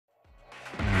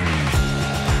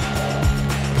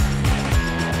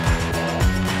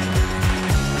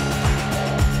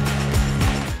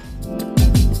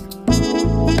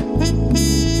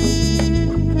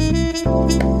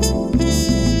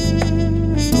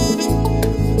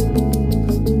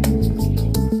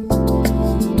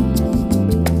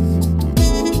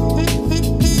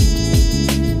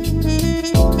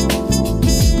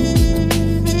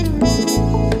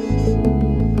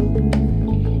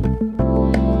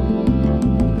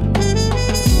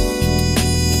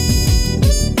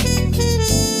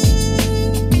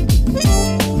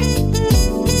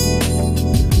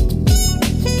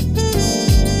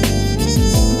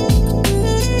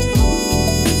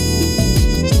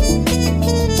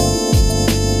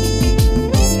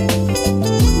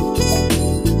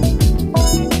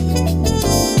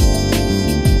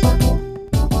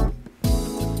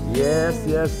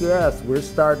us, we're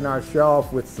starting our show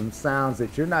off with some sounds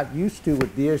that you're not used to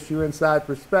with DSU Inside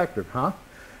Perspective, huh?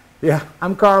 Yeah,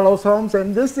 I'm Carlos Holmes,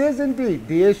 and this is indeed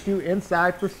DSU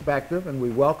Inside Perspective, and we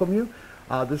welcome you.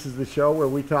 This is the show where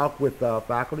we talk with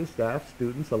faculty, staff,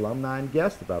 students, alumni, and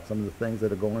guests about some of the things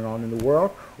that are going on in the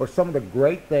world, or some of the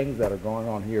great things that are going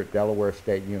on here at Delaware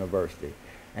State University.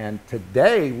 And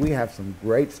today we have some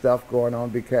great stuff going on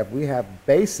because we have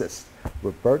bassist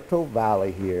Roberto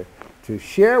Vally here to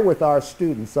share with our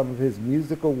students some of his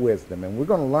musical wisdom. And we're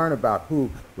going to learn about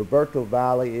who Roberto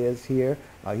Vally is here.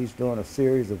 He's doing a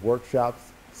series of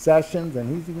workshops, sessions, and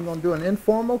he's even going to do an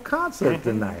informal concert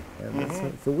tonight.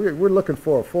 And so we're looking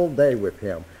for a full day with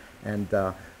him. And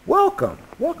welcome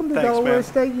to Delaware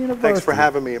State University. Thanks for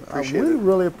having me. Appreciate it. We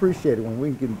really appreciate it when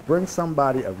we can bring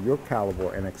somebody of your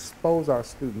caliber and expose our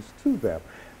students to them.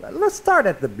 Let's start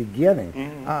at the beginning.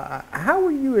 How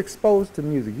were you exposed to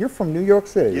music? You're from New York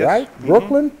City, right?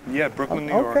 Brooklyn? Yeah, Brooklyn,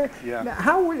 New York. Okay. Yeah. Now,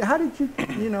 how did you,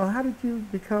 how did you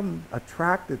become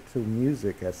attracted to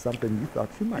music as something you thought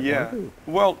you might want to do?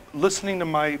 Well, listening to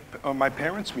my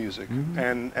parents' music,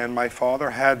 and my father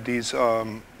had these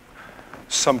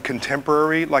some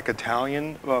contemporary, like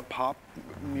Italian pop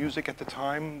music at the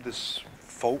time. This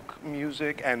folk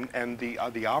music and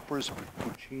the operas,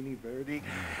 Puccini, Verdi,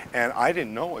 and I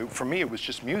didn't know. For me, it was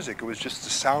just music. It was just the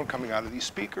sound coming out of these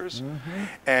speakers,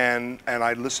 and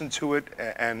I listened to it.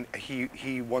 And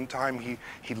he one time he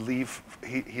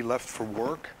left for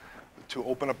work to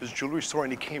open up his jewelry store,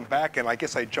 and he came back, and I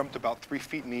guess I jumped about 3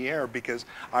 feet in the air because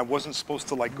I wasn't supposed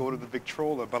to like go to the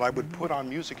Victrola, but I would put on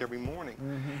music every morning,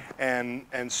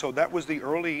 and so that was the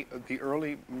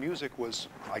early music was,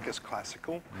 I guess,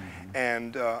 classical,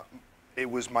 and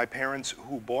it was my parents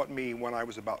who bought me when I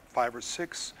was about 5 or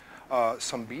 6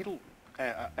 some Beatle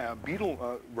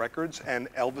records and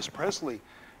Elvis Presley.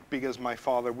 Because my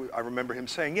father, I remember him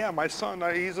saying, yeah, my son,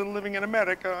 he's living in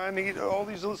America, and all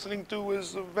he's listening to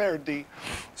is Verdi.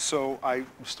 So I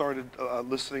started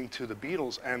listening to the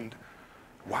Beatles, and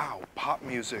wow, pop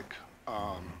music.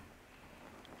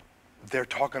 They're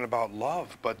talking about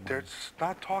love, but they're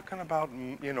not talking about,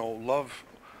 love,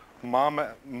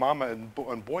 mama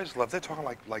and boys love. They're talking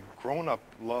like grown-up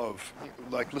love,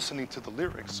 like listening to the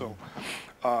lyrics. So.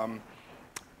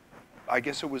 I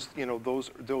guess it was,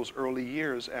 those early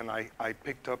years, and I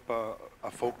picked up a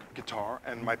folk guitar,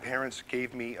 and my parents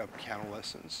gave me piano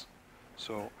lessons.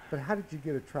 So. But how did you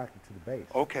get attracted to the bass?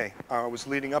 Okay, I was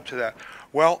leading up to that.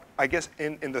 Well, I guess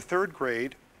in the 3rd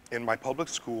grade in my public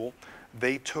school,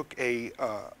 they took an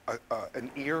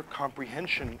ear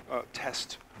comprehension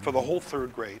test for the whole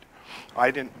 3rd grade.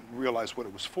 I didn't realize what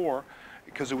it was for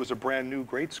because it was a brand new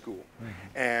grade school,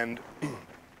 and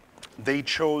they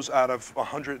chose out of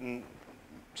 100 and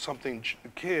something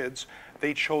kids,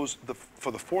 they chose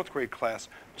for the 4th grade class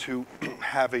to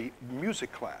have a music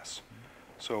class.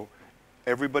 So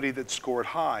everybody that scored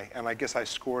high, and I guess I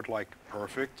scored like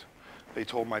perfect, they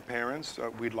told my parents,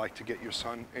 we'd like to get your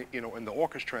son, in the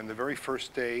orchestra. And the very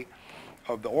first day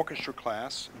of the orchestra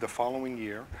class, the following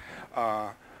year,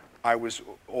 I was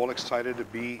all excited to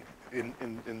be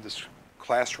in this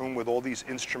classroom with all these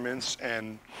instruments,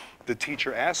 and the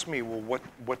teacher asked me, well,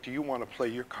 what do you want to play?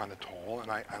 You're kind of tall.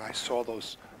 And I saw the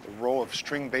row of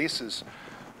string basses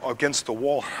against the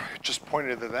wall. I just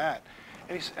pointed to that.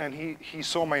 And he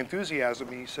saw my enthusiasm,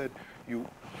 and he said, you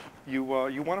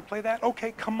want to play that?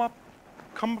 Okay, come up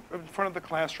in front of the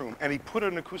classroom. And he put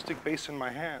an acoustic bass in my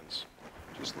hands.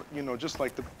 Just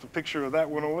like the picture of that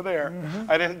one over there.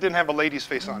 I didn't have a lady's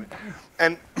face on it.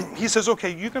 And he says,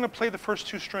 okay, you're going to play the first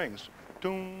 2 strings.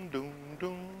 Doom, doom,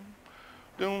 doom,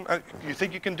 doom. You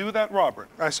think you can do that, Robert?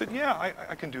 I said, yeah,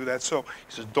 I can do that. So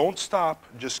he says, don't stop.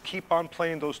 Just keep on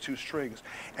playing those 2 strings.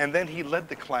 And then he led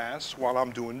the class while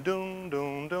I'm doing doom,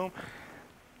 doom, doom.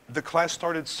 The class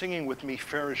started singing with me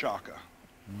Frère Jacques.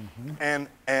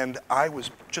 And I was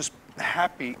just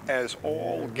happy as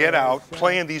all get out,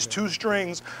 playing these 2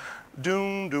 strings.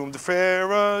 Doom, doom, the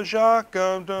Frère Jacques,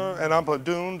 and I'm playing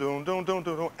doom, doom, doom, doom,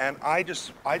 doom, doom. And I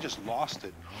just lost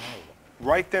it.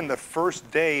 Right then, the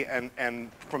first day, and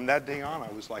from that day on,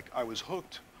 I was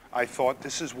hooked. I thought,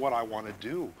 this is what I want to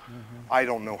do. I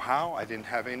don't know how. I didn't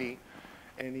have any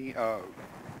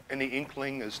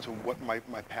inkling as to what my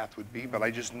path would be, but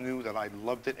I just knew that I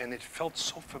loved it, and it felt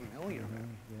so familiar.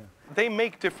 They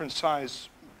make different size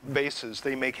basses.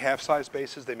 They make half-size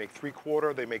basses, they make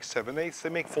 3/4, they make 7/8, they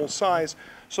make full size.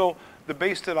 So the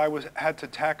bass that I had to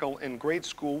tackle in grade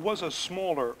school was a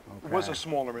smaller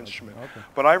instrument.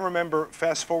 But I remember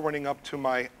fast forwarding up to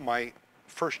my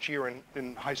first year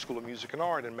in High School of Music and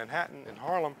Art in Manhattan, in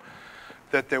Harlem,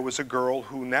 that there was a girl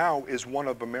who now is one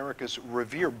of America's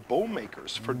revered bow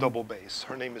makers for double bass.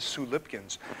 Her name is Sue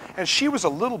Lipkins. And she was a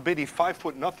little bitty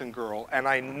 5'0" girl, and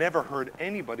I never heard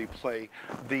anybody play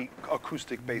the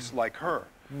acoustic bass like her.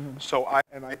 So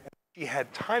she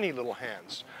had tiny little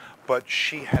hands, but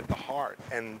she had the heart,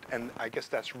 and I guess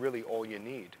that's really all you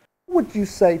need. What would you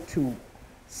say to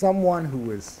someone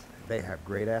who they have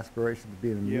great aspirations to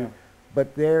be in the music,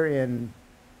 but they're in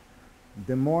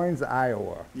Des Moines,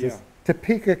 Iowa, just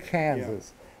Topeka,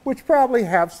 Kansas, which probably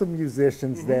have some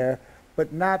musicians there,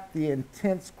 but not the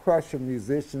intense crush of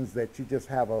musicians that you just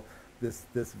have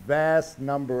this vast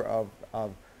number of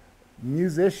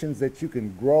musicians that you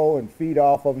can grow and feed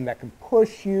off of and that can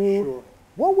push you. Sure.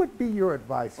 What would be your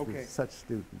advice for such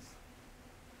students?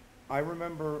 I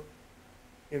remember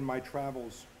in my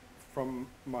travels from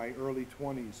my early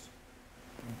 20s,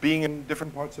 being in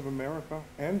different parts of America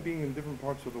and being in different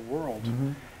parts of the world,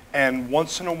 and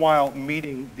once in a while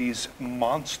meeting these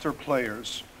monster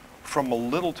players from a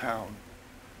little town,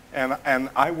 and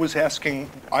I was asking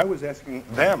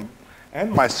them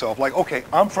and myself, like, okay,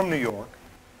 I'm from New York.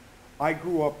 I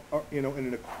grew up, in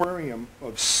an aquarium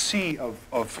of sea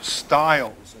of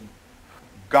styles and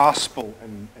gospel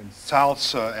and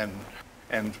salsa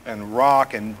and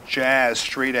rock and jazz,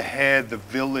 straight ahead, the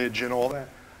Village and all that.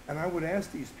 And I would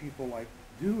ask these people, like,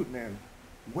 dude, man,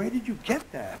 where did you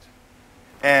get that?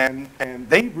 And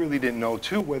they really didn't know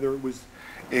too, whether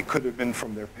it could have been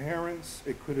from their parents,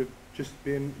 it could have just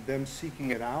been them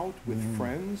seeking it out with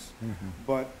friends.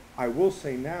 But I will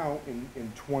say now,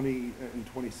 in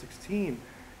 2016,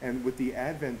 and with the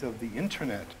advent of the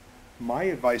internet, my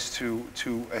advice to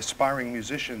aspiring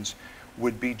musicians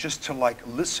would be just to like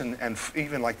listen and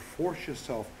even like force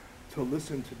yourself to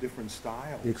listen to different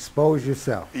styles. Expose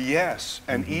yourself. Yes,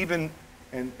 and even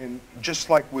and just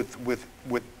like with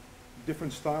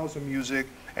different styles of music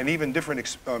and even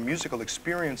different musical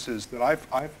experiences that I've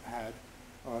had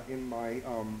in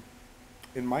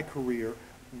my career,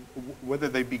 whether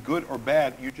they be good or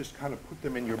bad, you just kind of put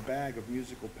them in your bag of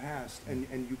musical past,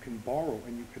 and you can borrow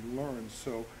and you can learn.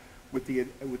 So with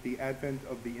the advent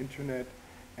of the internet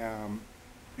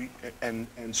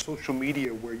and social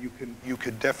media, where you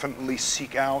could definitely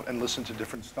seek out and listen to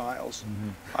different styles,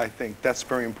 I think that's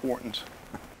very important.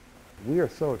 We are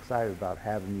so excited about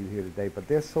having you here today, but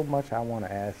there's so much I want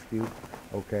to ask you,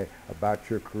 okay, about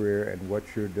your career and what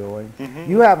you're doing.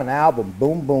 You have an album,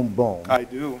 Boom Boom Boom. I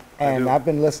do. And I've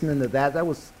been listening to that. That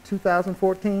was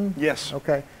 2014? Yes.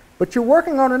 Okay. But you're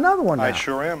working on another one now. I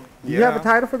sure am. Do you have a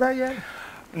title for that yet?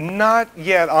 Not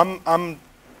yet. I'm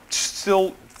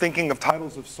still thinking of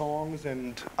titles of songs,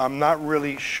 and I'm not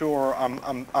really sure.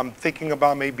 I'm thinking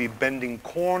about maybe Bending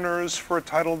Corners for a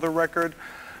title of the record.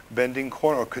 Bending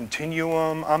Corner or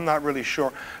Continuum, I'm not really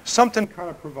sure. Something kind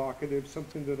of provocative,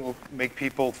 something that'll make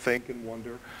people think and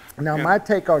wonder. Now, my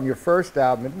take on your first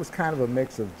album, it was kind of a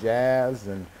mix of jazz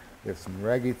and there's some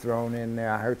reggae thrown in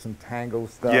there. I heard some tango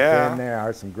stuff in there. I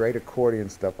heard some great accordion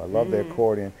stuff. I love the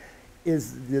accordion.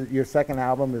 Is your second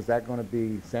album, is that going to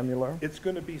be similar? It's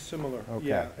going to be similar. Okay.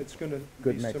 Yeah, it's going to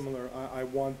be similar. I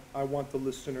want the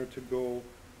listener to go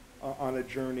on a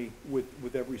journey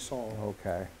with every song.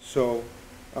 Okay. So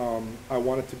I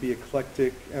want it to be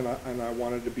eclectic, and I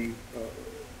want it to be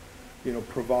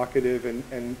provocative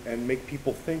and make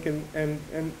people think,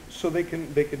 and so they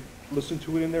could listen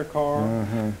to it in their car.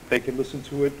 They can listen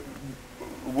to it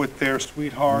with their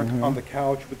sweetheart on the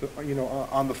couch, with the,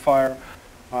 on the fire.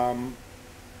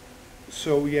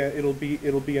 So yeah, it'll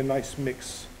be a nice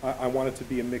mix. I want it to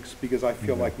be a mix because I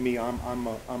feel like me, I'm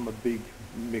a big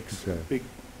mix, big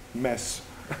mess.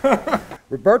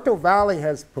 Roberto Vally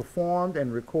has performed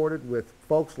and recorded with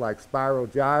folks like Spiral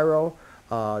Gyro,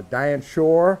 Diane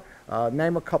Shore.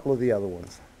 Name a couple of the other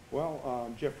ones. Well,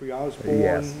 Jeffrey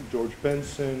Osborne, George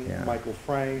Benson, Michael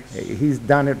Franks. He's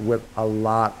done it with a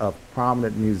lot of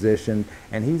prominent musicians,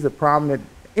 and he's a prominent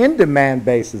in-demand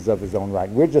basis of his own right.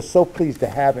 We're just so pleased to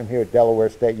have him here at Delaware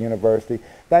State University.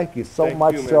 Thank you so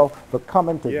much, for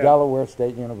coming to Delaware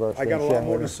State University. I got a lot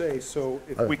more to say, so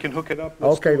if we can hook it up,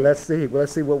 let's see.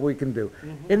 Let's see what we can do.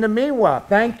 In the meanwhile,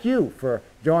 thank you for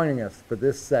joining us for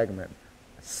this segment,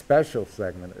 a special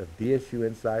segment of DSU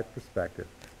Inside Perspective.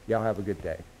 Y'all have a good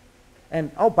day. And,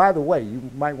 oh, by the way, you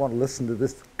might want to listen to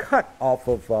this cut off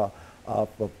of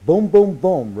Boom Boom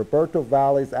Boom, Roberto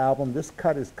Vally's album. This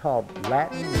cut is called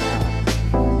Latin Now.